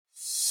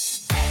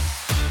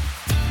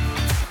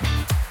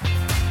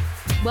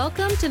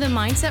Welcome to the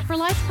Mindset for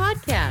Life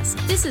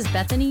podcast. This is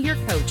Bethany, your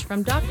coach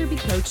from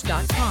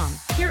drbecoach.com.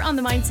 Here on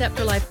the Mindset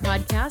for Life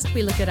podcast,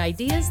 we look at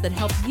ideas that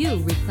help you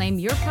reclaim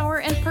your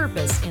power and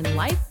purpose in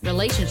life,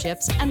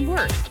 relationships, and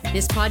work.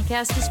 This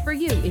podcast is for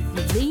you if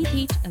you lead,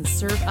 teach, and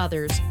serve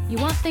others. You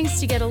want things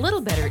to get a little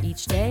better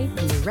each day,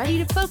 and you're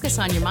ready to focus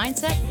on your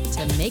mindset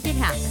to make it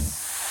happen.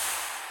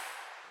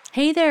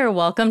 Hey there,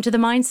 welcome to the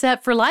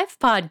Mindset for Life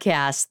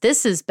podcast.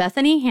 This is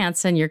Bethanie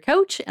Hansen, your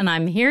coach, and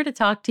I'm here to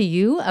talk to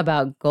you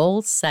about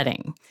goal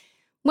setting.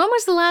 When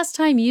was the last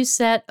time you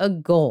set a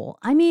goal?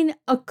 I mean,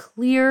 a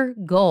clear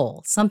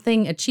goal,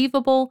 something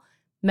achievable,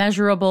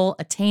 measurable,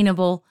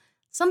 attainable,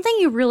 something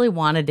you really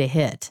wanted to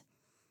hit.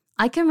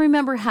 I can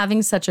remember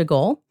having such a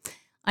goal.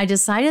 I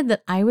decided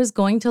that I was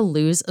going to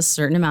lose a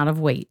certain amount of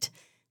weight.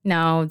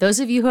 Now,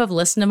 those of you who have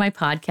listened to my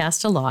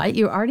podcast a lot,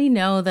 you already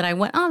know that I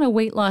went on a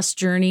weight loss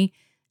journey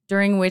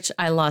during which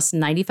I lost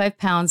 95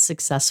 pounds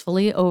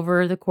successfully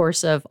over the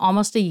course of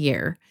almost a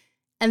year.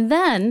 And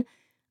then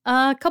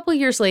a couple of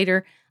years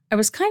later, I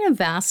was kind of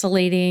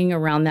vacillating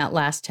around that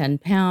last 10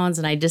 pounds,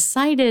 and I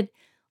decided,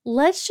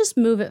 let's just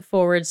move it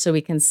forward so we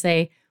can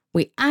say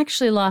we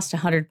actually lost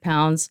 100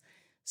 pounds.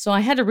 So I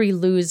had to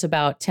re-lose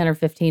about 10 or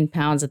 15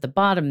 pounds at the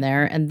bottom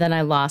there, and then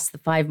I lost the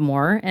 5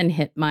 more and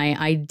hit my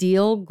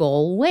ideal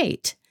goal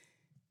weight.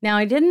 Now,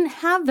 I didn't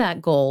have that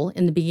goal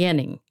in the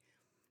beginning.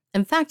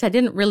 In fact, I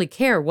didn't really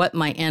care what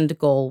my end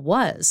goal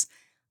was.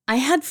 I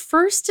had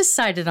first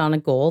decided on a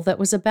goal that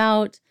was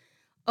about,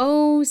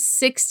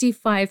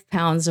 65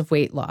 pounds of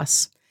weight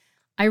loss.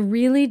 I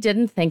really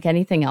didn't think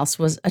anything else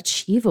was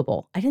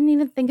achievable. I didn't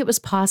even think it was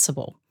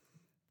possible.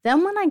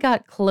 Then when I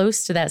got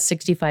close to that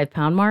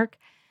 65-pound mark,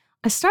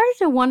 I started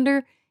to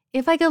wonder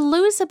if I could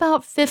lose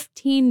about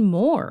 15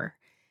 more,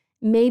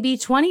 maybe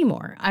 20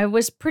 more. I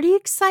was pretty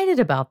excited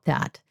about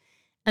that.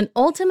 And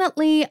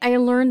ultimately, I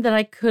learned that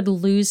I could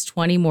lose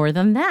 20 more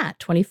than that,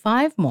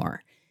 25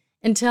 more,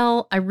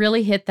 until I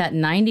really hit that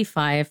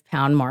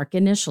 95-pound mark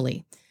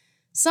initially.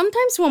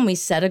 Sometimes when we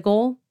set a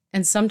goal,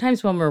 and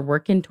sometimes when we're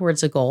working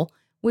towards a goal,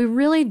 we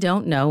really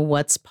don't know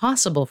what's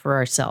possible for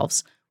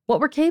ourselves, what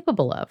we're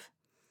capable of.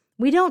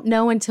 We don't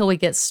know until we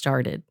get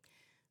started.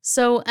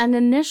 So an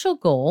initial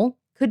goal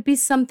could be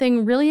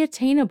something really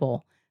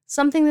attainable,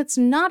 something that's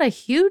not a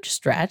huge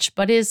stretch,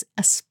 but is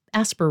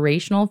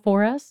aspirational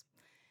for us.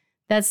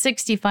 That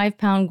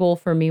 65-pound goal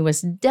for me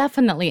was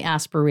definitely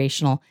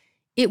aspirational.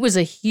 It was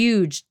a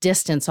huge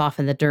distance off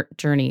in the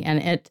journey, and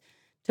it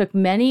took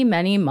many,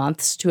 many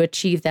months to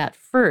achieve that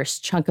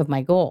first chunk of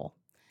my goal.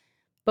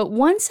 But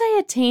once I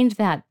attained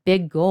that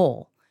big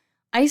goal,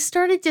 I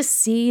started to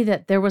see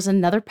that there was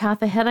another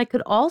path ahead I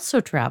could also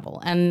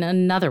travel, and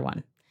another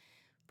one.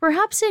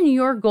 Perhaps in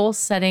your goal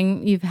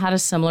setting, you've had a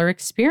similar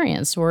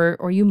experience,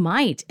 or you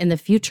might in the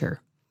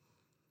future.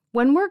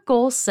 When we're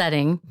goal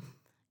setting,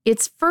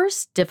 it's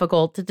first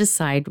difficult to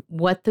decide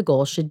what the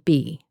goal should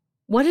be.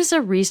 What is a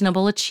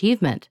reasonable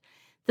achievement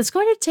that's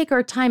going to take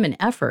our time and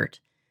effort,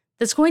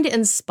 that's going to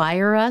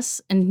inspire us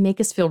and make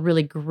us feel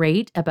really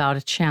great about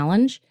a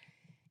challenge,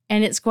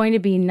 and it's going to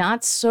be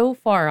not so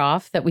far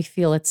off that we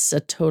feel it's a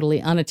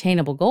totally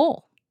unattainable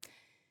goal.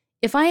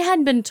 If I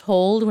had been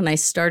told when I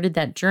started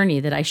that journey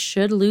that I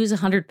should lose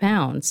 100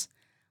 pounds,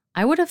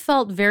 I would have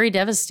felt very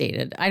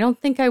devastated. I don't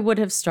think I would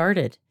have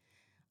started.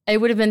 I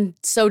would have been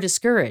so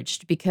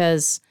discouraged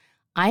because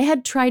I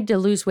had tried to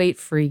lose weight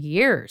for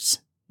years.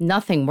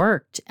 Nothing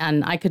worked,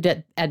 and I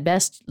could at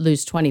best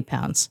lose 20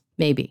 pounds,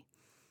 maybe.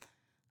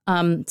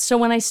 So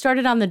when I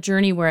started on the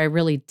journey where I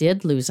really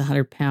did lose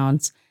 100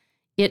 pounds,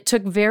 it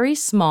took very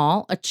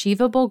small,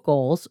 achievable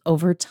goals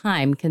over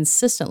time,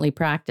 consistently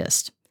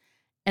practiced.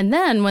 And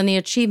then when the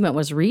achievement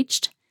was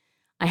reached,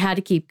 I had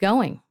to keep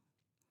going.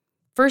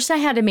 First, I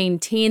had to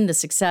maintain the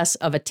success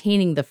of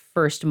attaining the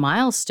first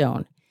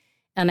milestone.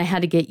 And I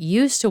had to get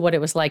used to what it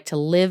was like to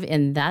live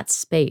in that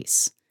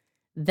space.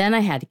 Then I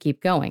had to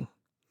keep going.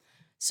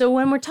 So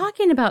when we're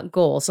talking about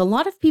goals, a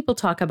lot of people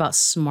talk about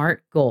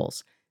SMART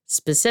goals: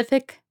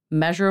 specific,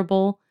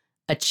 measurable,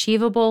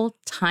 achievable,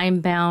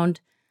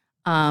 time-bound,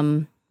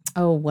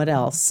 what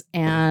else?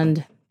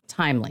 And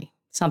timely,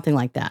 something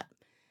like that.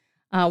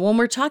 When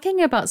we're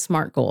talking about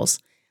SMART goals,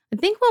 I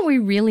think what we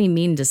really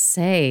mean to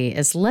say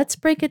is let's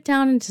break it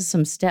down into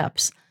some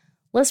steps.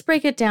 Let's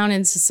break it down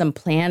into some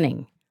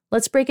planning.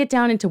 Let's break it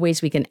down into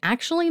ways we can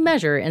actually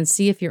measure and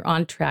see if you're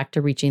on track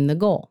to reaching the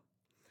goal.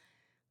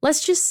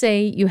 Let's just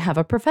say you have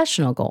a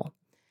professional goal.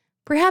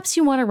 Perhaps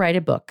you want to write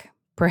a book.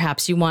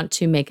 Perhaps you want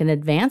to make an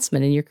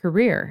advancement in your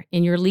career,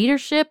 in your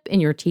leadership, in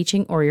your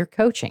teaching, or your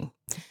coaching.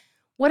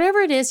 Whatever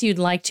it is you'd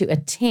like to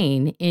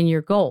attain in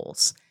your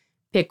goals,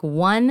 pick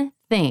one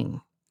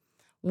thing.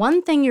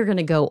 One thing you're going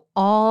to go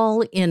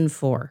all in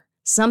for,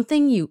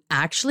 something you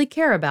actually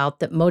care about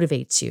that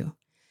motivates you.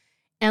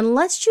 And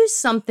let's choose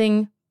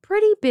something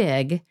pretty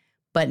big,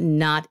 but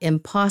not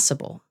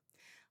impossible.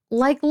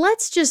 Like,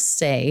 let's just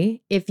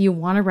say, if you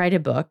want to write a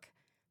book,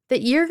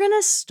 that you're going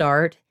to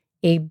start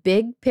a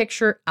big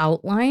picture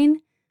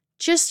outline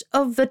just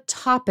of the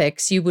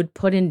topics you would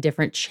put in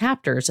different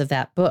chapters of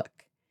that book.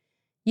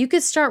 You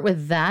could start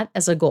with that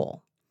as a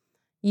goal.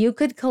 you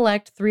could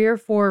collect 3 or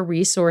 4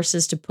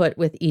 resources to put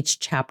with each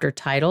chapter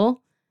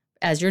title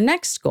as your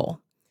next goal.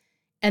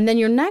 And then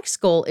your next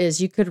goal is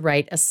you could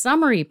write a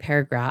summary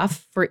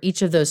paragraph for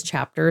each of those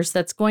chapters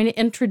that's going to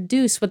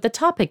introduce what the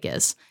topic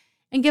is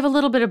and give a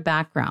little bit of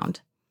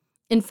background.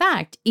 In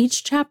fact,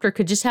 each chapter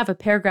could just have a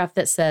paragraph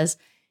that says,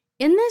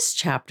 in this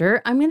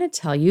chapter, I'm going to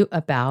tell you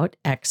about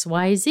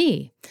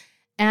XYZ.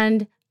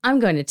 And I'm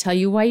going to tell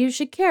you why you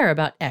should care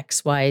about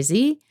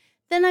XYZ.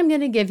 Then I'm going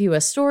to give you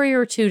a story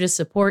or two to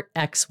support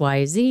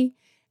XYZ.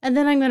 And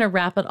then I'm going to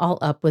wrap it all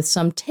up with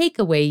some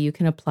takeaway you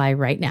can apply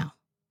right now.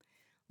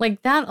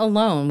 Like that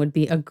alone would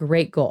be a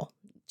great goal.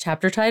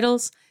 Chapter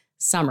titles,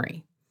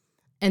 summary.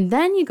 And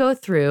then you go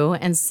through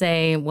and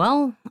say,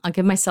 well, I'll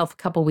give myself a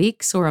couple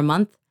weeks or a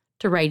month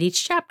to write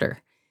each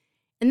chapter.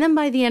 And then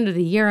by the end of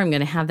the year, I'm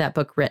going to have that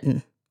book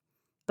written.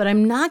 But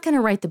I'm not going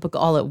to write the book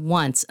all at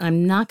once. And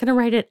I'm not going to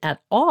write it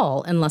at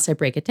all unless I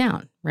break it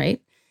down,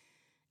 right?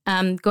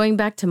 Going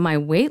back to my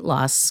weight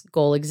loss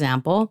goal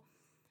example,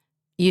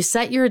 you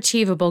set your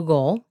achievable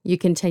goal. You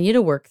continue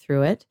to work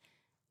through it.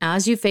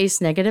 As you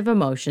face negative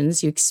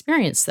emotions, you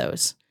experience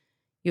those.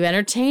 You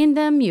entertain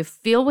them, you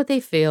feel what they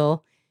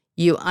feel,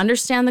 you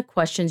understand the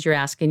questions you're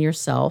asking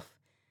yourself,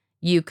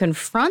 you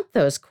confront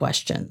those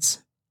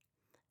questions.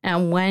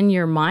 And when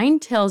your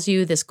mind tells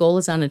you this goal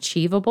is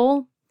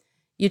unachievable,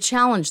 you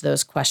challenge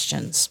those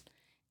questions.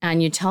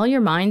 And you tell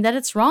your mind that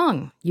it's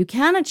wrong. You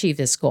can achieve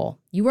this goal.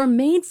 You are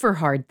made for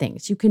hard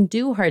things. You can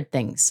do hard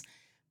things.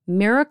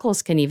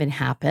 Miracles can even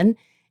happen.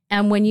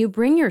 And when you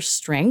bring your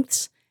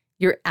strengths,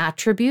 your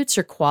attributes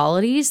or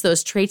qualities,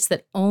 those traits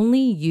that only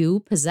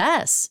you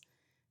possess,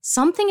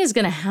 something is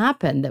going to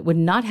happen that would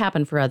not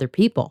happen for other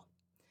people.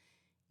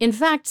 In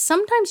fact,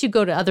 sometimes you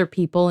go to other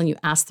people and you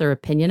ask their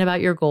opinion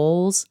about your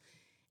goals,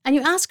 and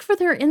you ask for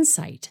their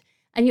insight,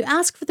 and you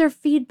ask for their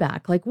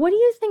feedback. Like, what do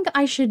you think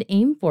I should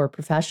aim for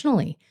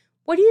professionally?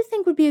 What do you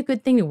think would be a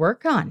good thing to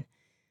work on?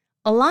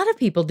 A lot of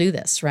people do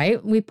this,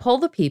 right? We poll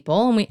the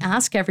people and we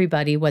ask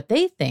everybody what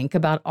they think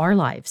about our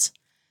lives.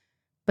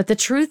 But the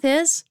truth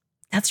is,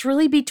 that's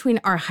really between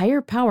our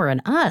higher power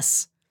and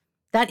us.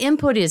 That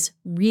input is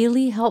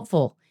really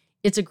helpful.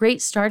 It's a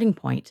great starting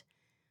point.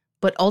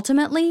 But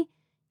ultimately,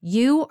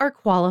 you are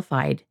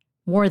qualified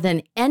more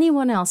than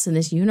anyone else in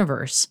this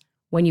universe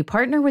when you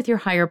partner with your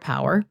higher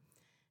power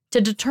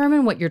to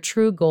determine what your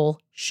true goal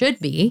should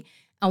be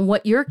and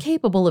what you're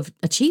capable of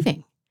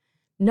achieving.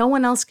 No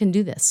one else can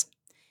do this.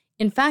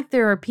 In fact,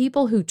 there are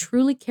people who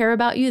truly care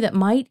about you that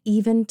might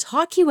even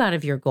talk you out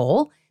of your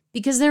goal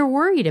because they're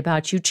worried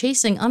about you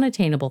chasing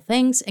unattainable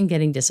things and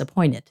getting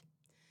disappointed.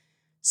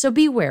 So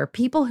beware,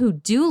 people who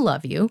do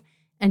love you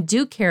and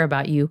do care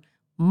about you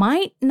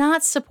might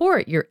not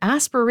support your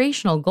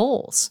aspirational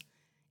goals,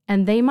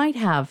 and they might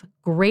have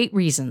great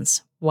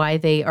reasons why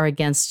they are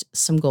against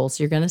some goals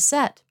you're going to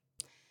set.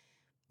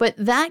 But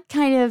that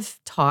kind of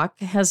talk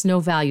has no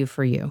value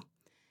for you.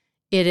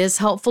 It is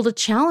helpful to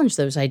challenge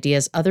those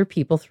ideas other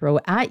people throw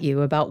at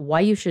you about why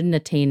you shouldn't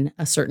attain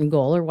a certain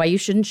goal or why you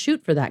shouldn't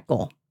shoot for that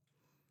goal.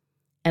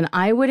 And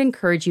I would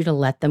encourage you to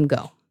let them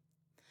go.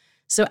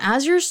 So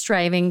as you're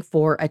striving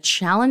for a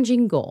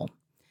challenging goal,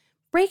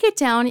 break it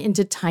down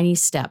into tiny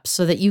steps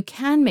so that you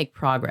can make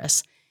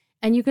progress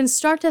and you can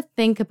start to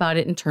think about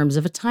it in terms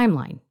of a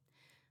timeline.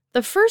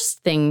 The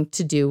first thing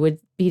to do would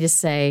be to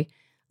say,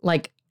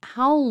 like,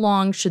 how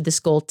long should this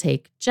goal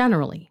take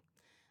generally?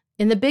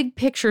 In the big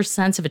picture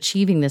sense of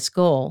achieving this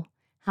goal,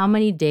 how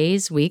many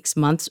days, weeks,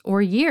 months,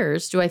 or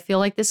years do I feel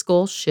like this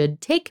goal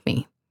should take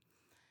me?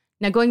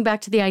 Now, going back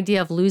to the idea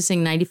of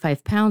losing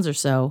 95 pounds or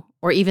so,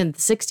 or even the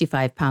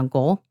 65-pound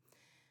goal,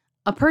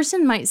 a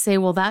person might say,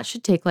 well, that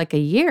should take like a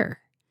year,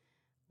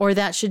 or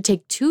that should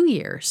take 2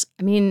 years.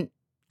 I mean,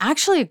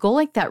 actually, a goal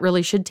like that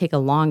really should take a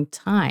long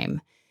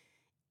time.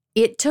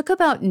 It took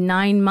about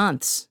 9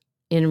 months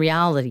in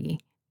reality,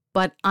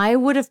 but I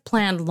would have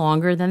planned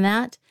longer than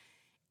that.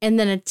 And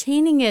then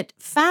attaining it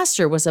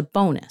faster was a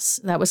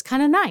bonus. That was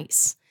kind of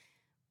nice.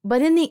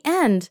 But in the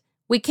end,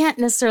 we can't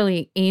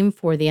necessarily aim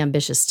for the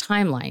ambitious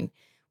timeline.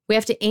 We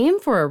have to aim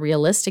for a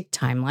realistic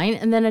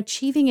timeline, and then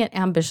achieving it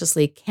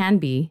ambitiously can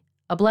be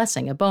a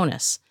blessing, a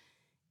bonus,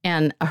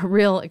 and a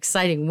real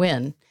exciting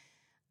win.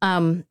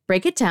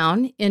 Break it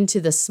down into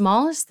the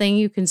smallest thing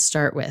you can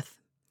start with.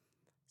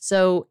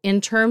 So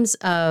in terms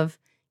of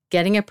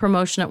getting a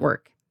promotion at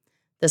work,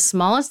 the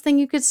smallest thing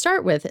you could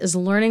start with is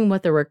learning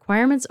what the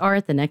requirements are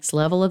at the next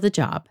level of the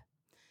job.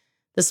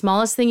 The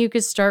smallest thing you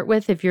could start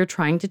with if you're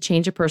trying to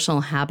change a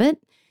personal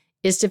habit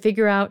is to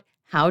figure out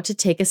how to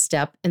take a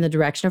step in the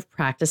direction of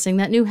practicing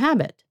that new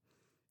habit.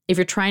 If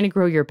you're trying to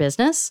grow your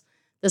business,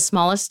 the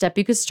smallest step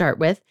you could start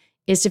with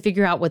is to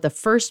figure out what the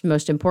first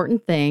most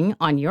important thing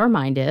on your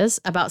mind is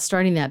about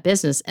starting that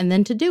business and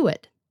then to do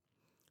it.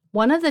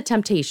 One of the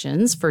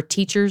temptations for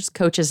teachers,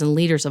 coaches, and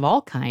leaders of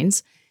all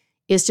kinds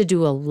is to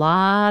do a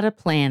lot of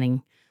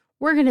planning.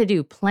 We're going to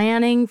do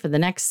planning for the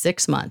next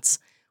 6 months.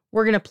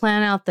 We're going to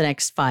plan out the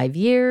next 5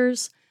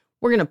 years.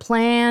 We're going to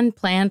plan.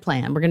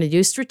 We're going to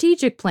do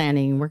strategic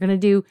planning. We're going to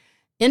do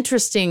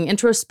interesting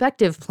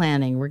introspective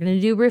planning. We're going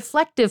to do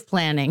reflective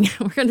planning.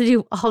 We're going to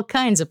do all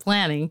kinds of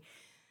planning.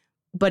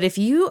 But if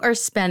you are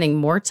spending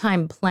more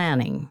time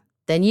planning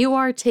than you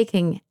are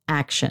taking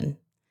action,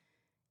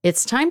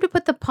 it's time to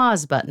put the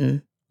pause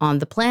button on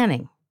the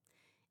planning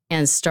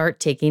and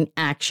start taking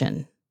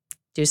action.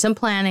 Do some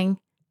planning,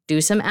 do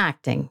some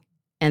acting,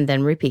 and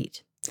then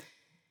repeat.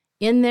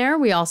 In there,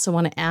 we also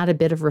want to add a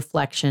bit of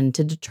reflection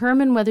to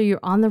determine whether you're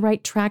on the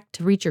right track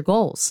to reach your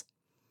goals.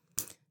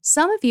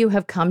 Some of you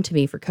have come to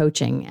me for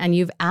coaching and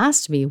you've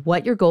asked me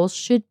what your goals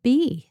should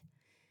be.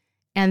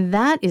 And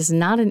that is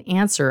not an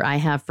answer I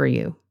have for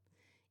you.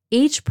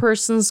 Each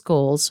person's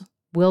goals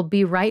will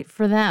be right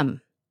for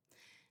them.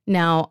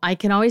 Now, I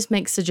can always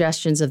make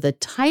suggestions of the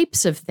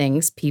types of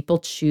things people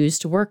choose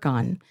to work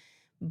on,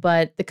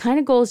 but the kind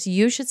of goals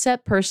you should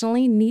set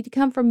personally need to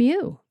come from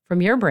you,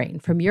 from your brain,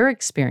 from your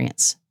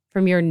experience,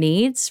 from your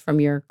needs, from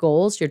your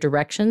goals, your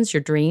directions,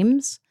 your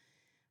dreams,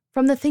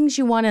 from the things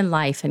you want in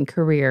life and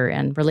career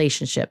and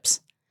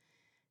relationships.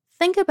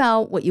 Think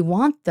about what you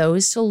want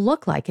those to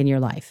look like in your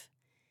life.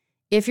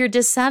 If you're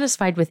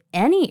dissatisfied with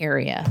any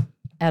area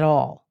at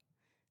all,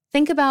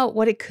 think about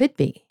what it could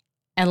be,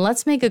 and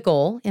let's make a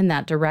goal in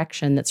that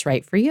direction that's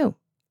right for you.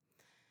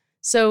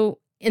 So,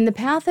 in the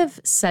path of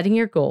setting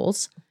your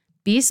goals,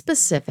 be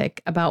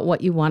specific about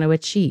what you want to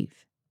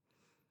achieve.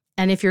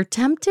 And if you're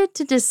tempted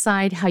to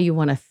decide how you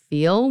want to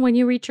feel when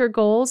you reach your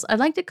goals, I'd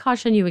like to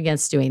caution you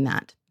against doing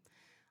that.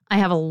 I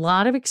have a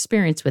lot of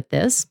experience with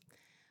this.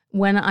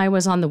 When I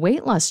was on the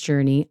weight loss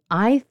journey,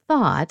 I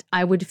thought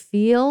I would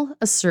feel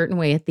a certain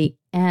way at the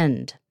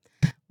end.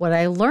 What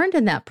I learned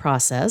in that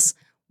process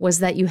was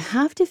that you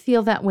have to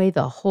feel that way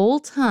the whole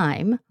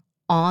time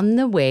on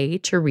the way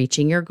to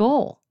reaching your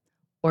goal,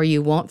 or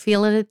you won't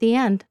feel it at the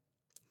end.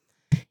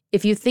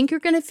 If you think you're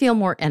going to feel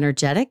more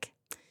energetic,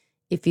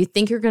 if you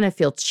think you're going to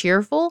feel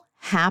cheerful,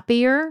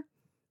 happier,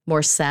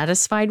 more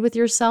satisfied with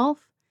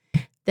yourself,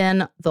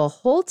 then the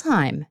whole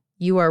time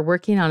you are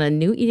working on a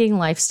new eating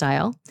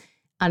lifestyle,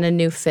 on a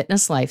new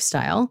fitness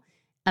lifestyle,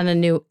 and a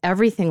new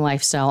everything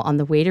lifestyle on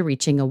the way to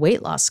reaching a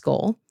weight loss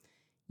goal,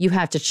 you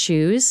have to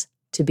choose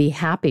to be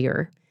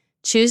happier,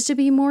 choose to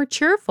be more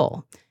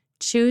cheerful,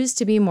 choose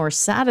to be more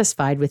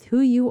satisfied with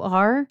who you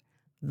are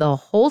the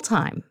whole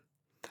time,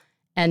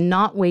 and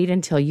not wait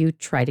until you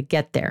try to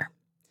get there.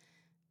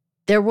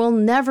 There will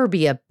never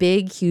be a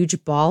big,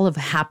 huge ball of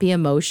happy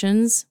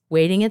emotions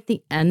waiting at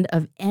the end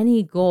of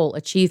any goal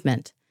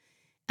achievement.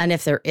 And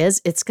if there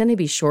is, it's going to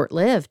be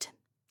short-lived.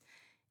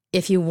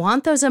 If you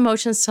want those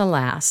emotions to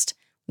last,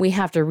 we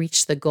have to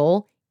reach the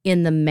goal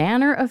in the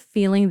manner of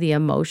feeling the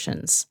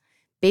emotions.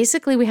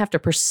 Basically, we have to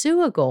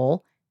pursue a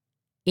goal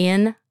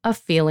in a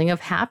feeling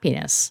of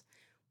happiness.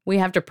 We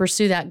have to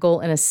pursue that goal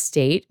in a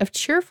state of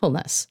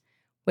cheerfulness.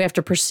 We have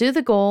to pursue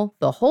the goal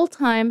the whole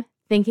time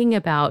thinking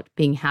about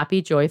being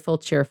happy, joyful,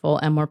 cheerful,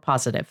 and more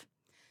positive.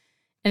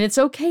 And it's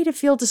okay to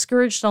feel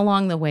discouraged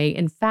along the way.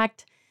 In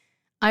fact,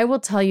 I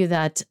will tell you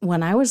that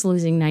when I was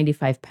losing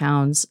 95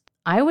 pounds,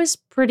 I was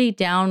pretty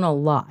down a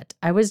lot.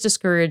 I was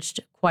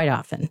discouraged quite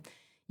often.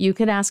 You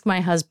could ask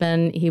my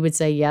husband, he would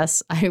say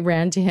yes. I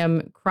ran to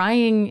him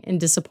crying in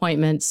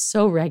disappointment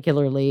so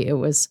regularly. It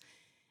was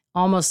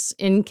almost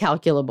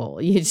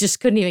incalculable. You just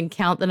couldn't even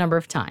count the number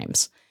of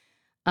times.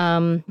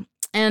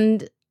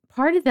 And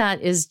part of that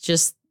is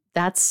just,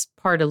 that's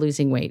part of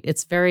losing weight.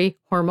 It's very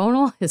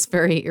hormonal, it's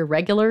very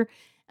irregular,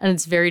 and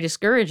it's very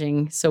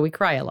discouraging. So we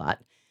cry a lot.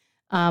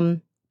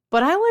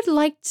 But I would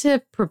like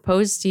to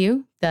propose to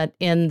you that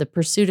in the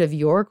pursuit of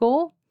your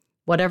goal,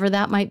 whatever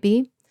that might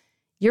be,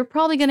 you're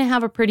probably going to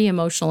have a pretty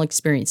emotional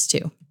experience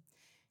too.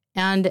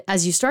 And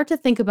as you start to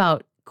think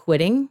about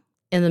quitting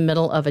in the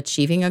middle of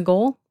achieving a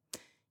goal,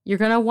 you're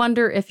going to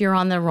wonder if you're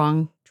on the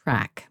wrong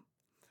track.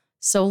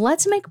 So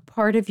let's make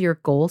part of your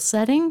goal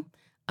setting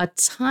a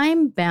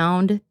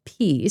time-bound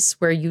piece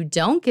where you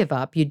don't give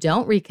up, you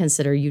don't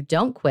reconsider, you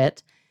don't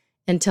quit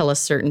until a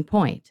certain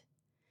point.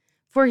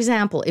 For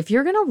example, if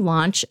you're going to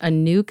launch a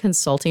new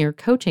consulting or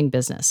coaching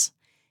business,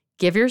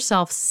 give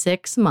yourself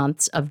 6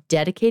 months of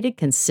dedicated,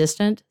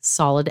 consistent,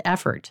 solid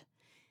effort.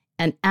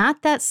 And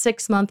at that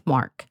 6-month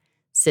mark,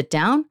 sit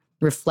down,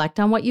 reflect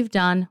on what you've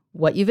done,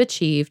 what you've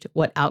achieved,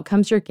 what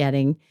outcomes you're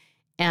getting,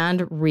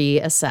 and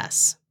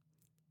reassess.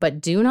 But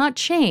do not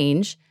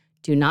change,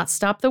 do not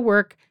stop the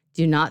work,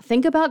 do not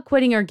think about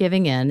quitting or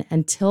giving in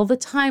until the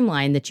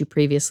timeline that you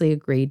previously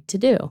agreed to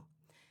do.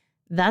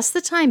 That's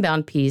the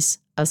time-bound piece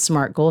of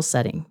smart goal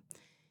setting.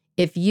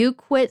 If you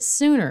quit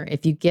sooner,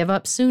 if you give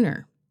up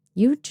sooner,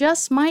 you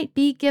just might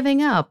be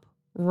giving up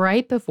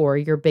right before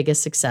your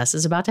biggest success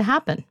is about to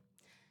happen.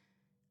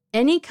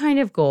 Any kind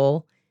of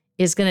goal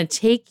is going to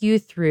take you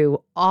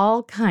through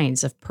all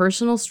kinds of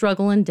personal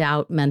struggle and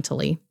doubt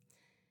mentally.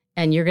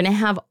 And you're going to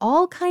have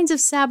all kinds of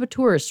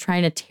saboteurs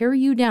trying to tear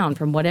you down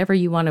from whatever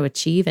you want to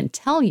achieve and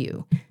tell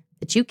you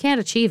that you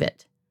can't achieve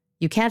it.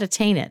 You can't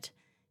attain it.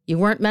 You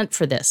weren't meant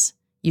for this.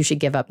 You should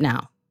give up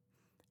now.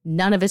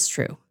 None of it's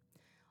true.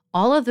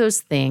 All of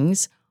those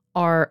things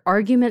are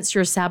arguments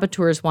your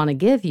saboteurs want to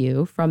give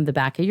you from the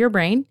back of your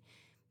brain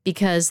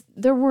because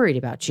they're worried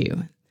about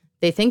you.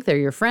 They think they're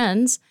your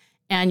friends,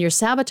 and your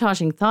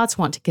sabotaging thoughts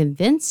want to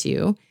convince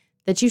you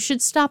that you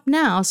should stop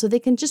now so they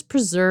can just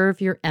preserve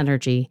your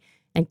energy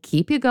and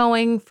keep you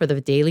going for the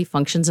daily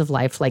functions of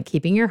life, like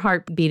keeping your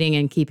heart beating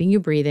and keeping you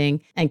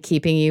breathing and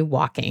keeping you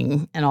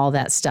walking and all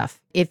that stuff.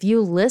 If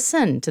you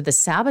listen to the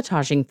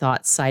sabotaging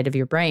thoughts side of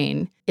your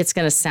brain, it's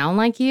going to sound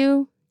like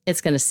you. It's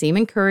going to seem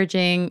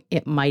encouraging.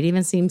 It might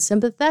even seem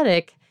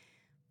sympathetic,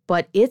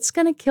 but it's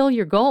going to kill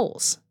your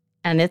goals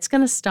and it's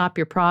going to stop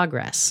your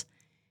progress.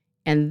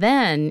 And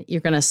then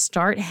you're going to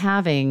start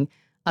having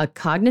a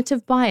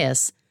cognitive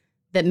bias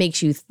that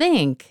makes you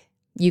think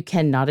you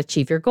cannot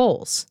achieve your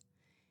goals.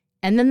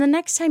 And then the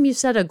next time you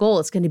set a goal,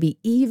 it's going to be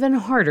even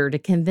harder to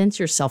convince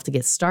yourself to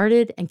get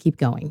started and keep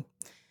going.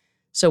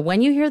 So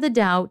when you hear the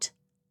doubt,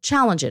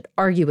 challenge it,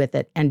 argue with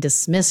it, and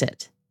dismiss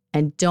it.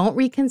 And don't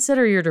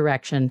reconsider your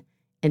direction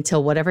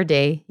until whatever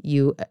day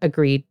you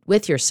agreed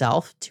with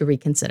yourself to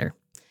reconsider.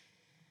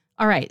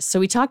 All right, so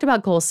we talked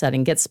about goal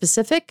setting. Get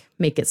specific,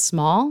 make it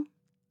small,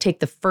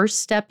 take the first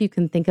step you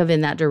can think of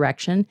in that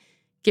direction.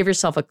 Give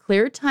yourself a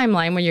clear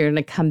timeline when you're going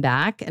to come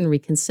back and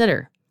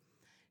reconsider.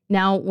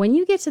 Now, when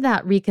you get to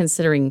that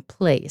reconsidering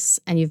place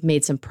and you've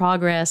made some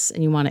progress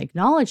and you want to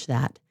acknowledge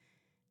that,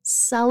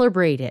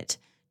 celebrate it.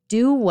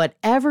 Do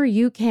whatever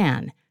you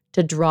can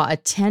to draw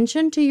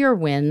attention to your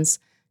wins,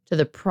 to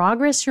the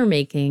progress you're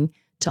making,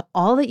 to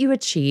all that you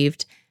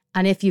achieved.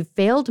 And if you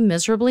failed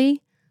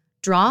miserably,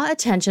 draw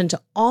attention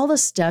to all the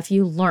stuff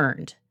you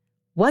learned.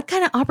 What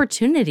kind of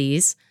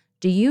opportunities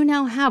do you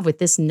now have with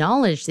this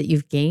knowledge that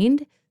you've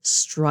gained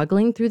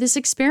struggling through this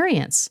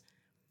experience?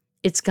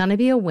 It's going to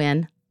be a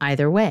win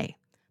either way,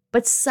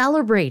 but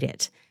celebrate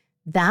it.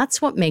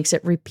 That's what makes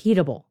it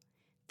repeatable.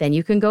 Then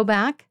you can go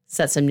back,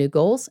 set some new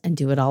goals, and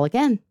do it all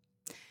again.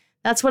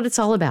 That's what it's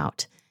all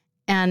about.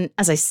 And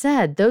as I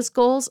said, those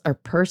goals are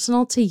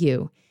personal to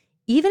you.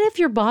 Even if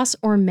your boss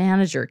or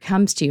manager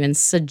comes to you and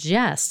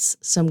suggests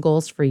some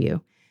goals for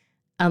you,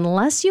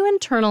 unless you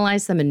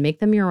internalize them and make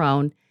them your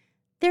own,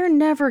 they're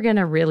never going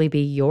to really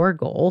be your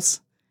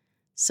goals.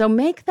 So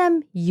make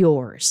them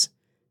yours.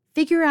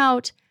 Figure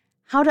out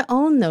how to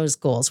own those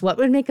goals, what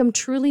would make them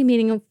truly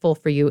meaningful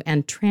for you,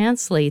 and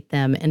translate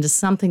them into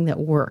something that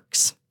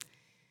works.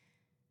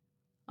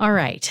 All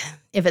right,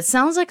 if it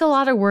sounds like a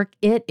lot of work,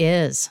 it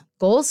is.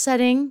 Goal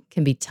setting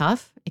can be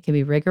tough, it can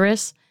be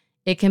rigorous,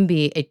 it can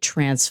be a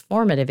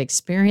transformative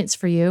experience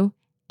for you,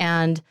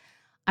 and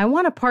I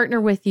want to partner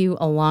with you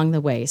along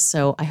the way.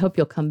 So I hope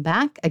you'll come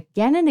back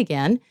again and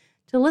again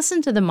to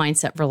listen to the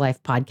Mindset for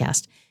Life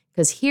podcast,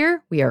 because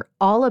here we are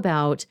all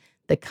about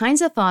the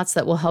kinds of thoughts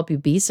that will help you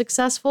be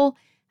successful,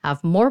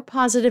 have more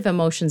positive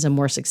emotions and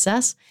more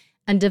success,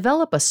 and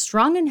develop a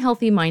strong and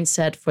healthy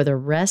mindset for the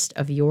rest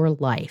of your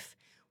life.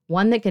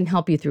 One that can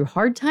help you through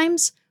hard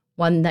times,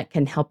 one that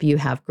can help you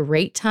have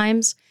great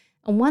times,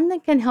 and one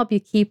that can help you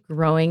keep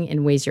growing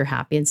in ways you're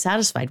happy and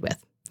satisfied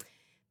with.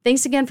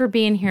 Thanks again for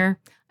being here.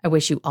 I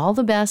wish you all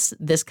the best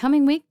this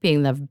coming week,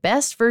 being the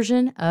best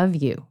version of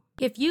you.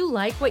 If you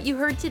like what you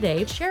heard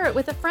today, share it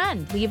with a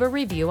friend. Leave a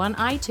review on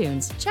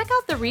iTunes. Check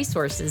out the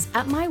resources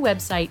at my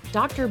website,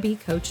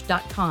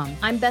 drbcoach.com.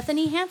 I'm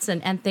Bethanie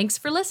Hansen, and thanks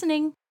for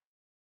listening.